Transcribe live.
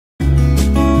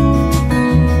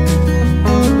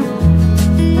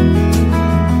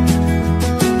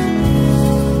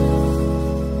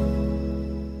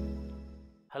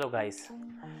guys,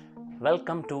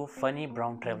 welcome to Funny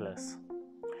Brown Travelers.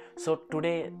 So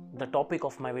today the topic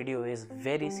of my video is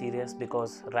very serious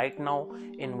because right now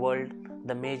in world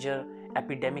the major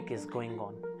epidemic is going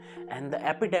on, and the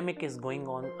epidemic is going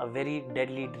on a very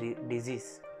deadly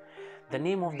disease. The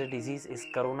name of the disease is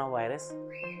coronavirus,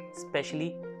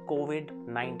 especially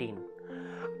COVID-19.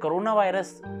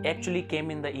 Coronavirus actually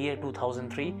came in the year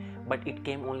 2003, but it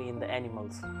came only in the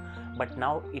animals. But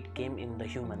now it came in the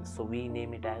humans, so we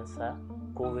name it as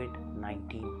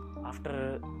COVID-19.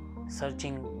 After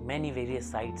searching many various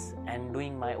sites and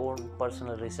doing my own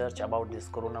personal research about this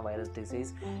coronavirus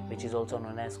disease, which is also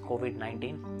known as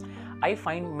COVID-19, I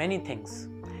find many things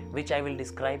which I will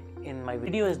describe in my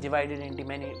video. Is divided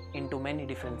into many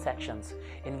different sections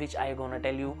in which I am gonna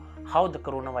tell you how the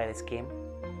coronavirus came,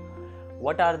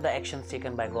 what are the actions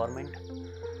taken by government,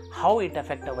 how it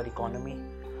affects our economy,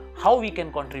 how we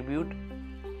can contribute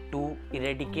to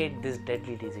eradicate this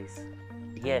deadly disease.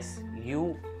 Yes,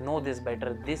 you know this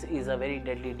better. This is a very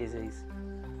deadly disease.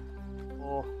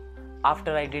 So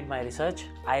after I did my research,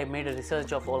 I made a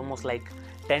research of almost like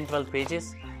 10-12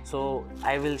 pages. So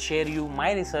I will share you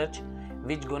my research,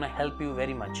 which gonna help you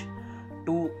very much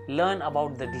to learn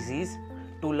about the disease,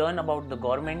 to learn about the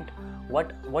government,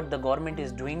 what the government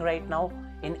is doing right now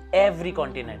in every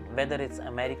continent, whether it's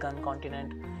American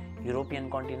continent, European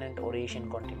continent or Asian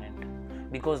continent,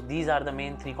 because these are the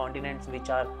main three continents which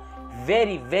are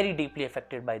very deeply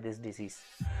affected by this disease.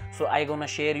 So I gonna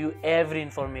share you every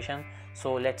information.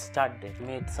 So let's start it.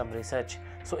 Made some research.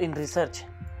 So in research,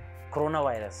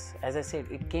 coronavirus, as I said,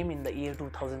 it came in the year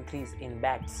 2003 in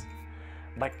bats,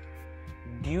 but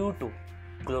due to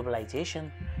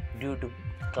globalization, due to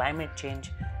climate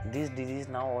change, this disease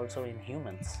now also in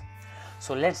humans.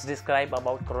 So let's describe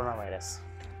about coronavirus.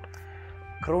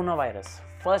 Coronavirus,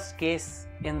 first case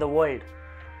in the world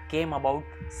came about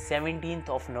 17th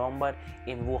of November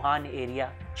in Wuhan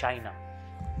area, China.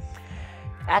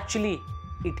 Actually,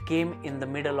 it came in the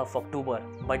middle of October,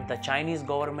 but the Chinese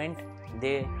government,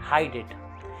 they hide it,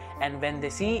 and when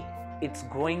they see it's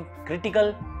going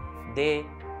critical, they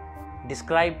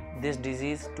describe this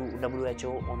disease to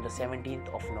WHO on the 17th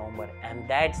of November, and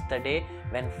that's the day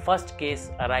when first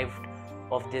case arrived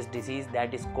of this disease,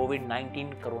 that is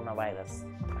COVID-19 coronavirus.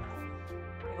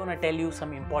 I'm gonna tell you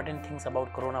some important things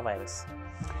about coronavirus.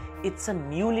 It's a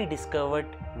newly discovered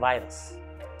virus.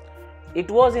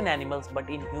 It was in animals, but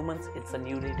in humans it's a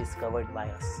newly discovered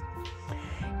virus.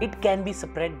 It can be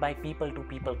spread by people to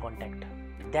people contact.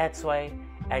 That's why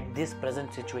at this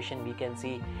present situation we can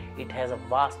see it has a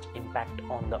vast impact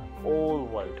on the whole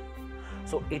world.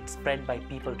 So it spread by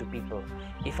people to people.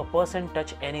 If a person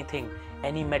touch anything,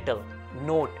 any metal,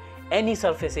 note, any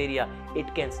surface area,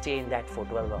 it can stay in that for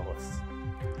 12 hours.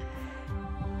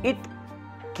 It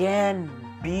can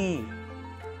be,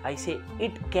 I say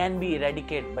it can be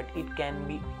eradicated, but it can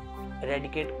be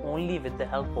eradicated only with the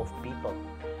help of people.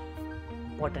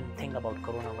 Important thing about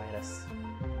coronavirus,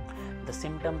 the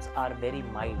symptoms are very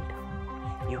mild.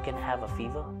 You can have a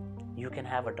fever, you can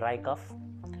have a dry cough,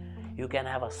 you can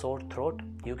have a sore throat,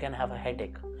 you can have a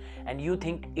headache, and you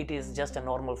think it is just a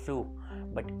normal flu,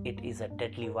 but it is a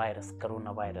deadly virus,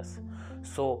 coronavirus.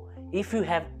 So if you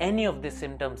have any of these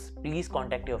symptoms, please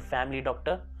contact your family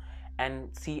doctor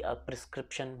and see a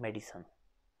prescription medicine.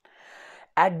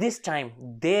 At this time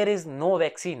there is no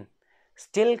vaccine.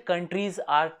 Still countries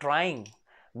are trying,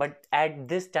 but at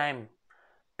this time,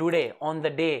 today on the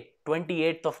day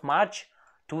 28th of March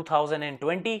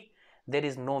 2020, there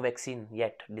is no vaccine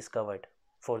yet discovered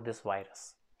for this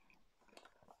virus.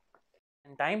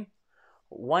 In time,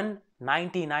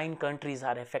 199 countries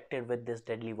are affected with this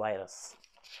deadly virus.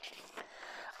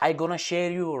 I gonna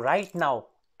share you right now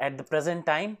at the present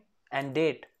time and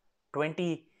date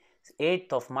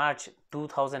 28th of March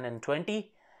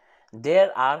 2020,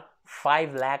 there are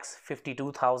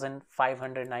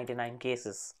 5,52,599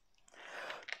 cases.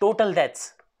 Total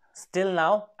deaths, still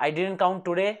now, I didn't count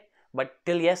today, but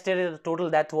till yesterday the total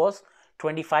death was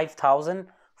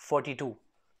 25,042,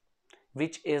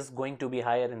 which is going to be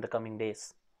higher in the coming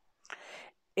days.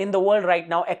 In the world right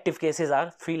now, active cases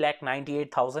are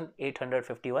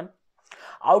 3,98,851.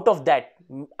 Out of that,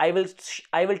 I will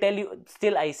tell you,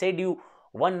 still I said you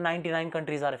 199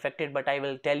 countries are affected, but I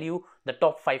will tell you the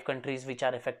top 5 countries which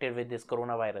are affected with this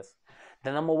coronavirus.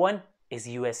 The number 1 is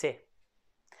USA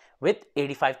with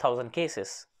 85,000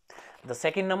 cases. The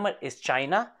second number is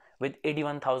China with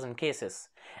 81,000 cases.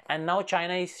 And now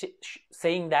China is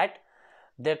saying that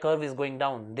their curve is going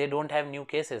down. They don't have new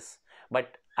cases,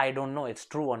 but I don't know it's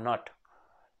true or not.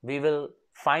 We will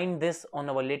find this on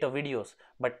our later videos,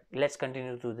 but let's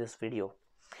continue to this video.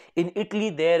 In Italy,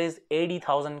 there is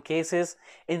 80,000 cases.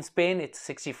 In Spain, it's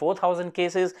 64,000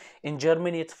 cases. In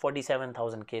Germany, it's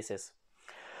 47,000 cases.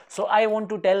 So I want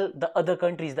to tell the other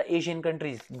countries, the Asian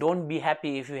countries, don't be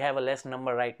happy if you have a less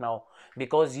number right now,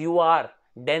 because you are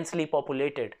densely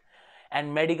populated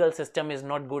and medical system is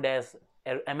not good as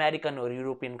American or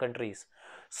European countries.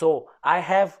 So I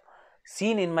have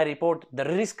seen in my report the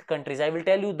risk countries. I will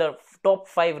tell you the top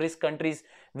 5 risk countries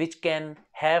which can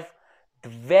have the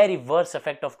very worst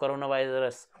effect of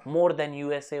coronavirus more than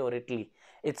USA or Italy.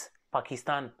 It's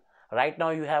Pakistan. Right now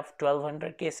you have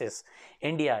 1200 cases.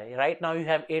 India, right now you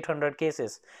have 800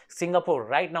 cases. Singapore,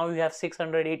 right now you have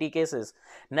 680 cases.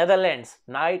 Netherlands,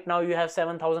 right now you have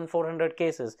 7400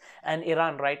 cases. And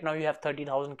Iran, right now you have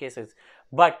 30,000 cases.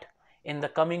 But in the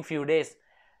coming few days,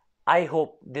 I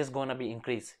hope this gonna be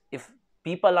increased. If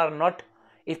people are not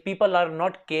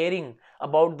caring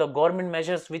about the government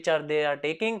measures which they are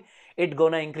taking, it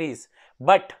gonna increase.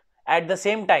 But at the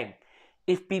same time,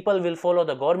 if people will follow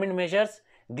the government measures,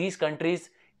 these countries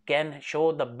can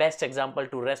show the best example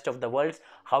to rest of the world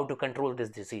how to control this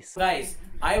disease. Guys,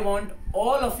 I want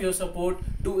all of your support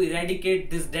to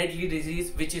eradicate this deadly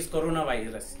disease which is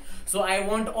coronavirus. So I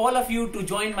want all of you to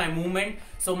join my movement.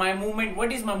 So my movement,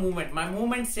 what is my movement? My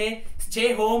movement say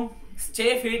stay home,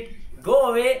 stay fit, go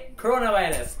away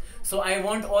coronavirus. So I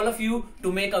want all of you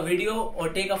to make a video or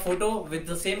take a photo with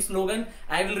the same slogan.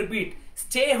 I will repeat,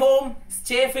 stay home,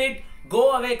 stay fit,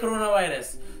 go away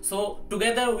coronavirus. So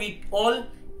together we all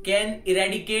can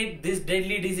eradicate this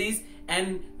deadly disease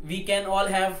and we can all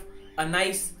have a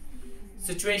nice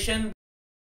situation.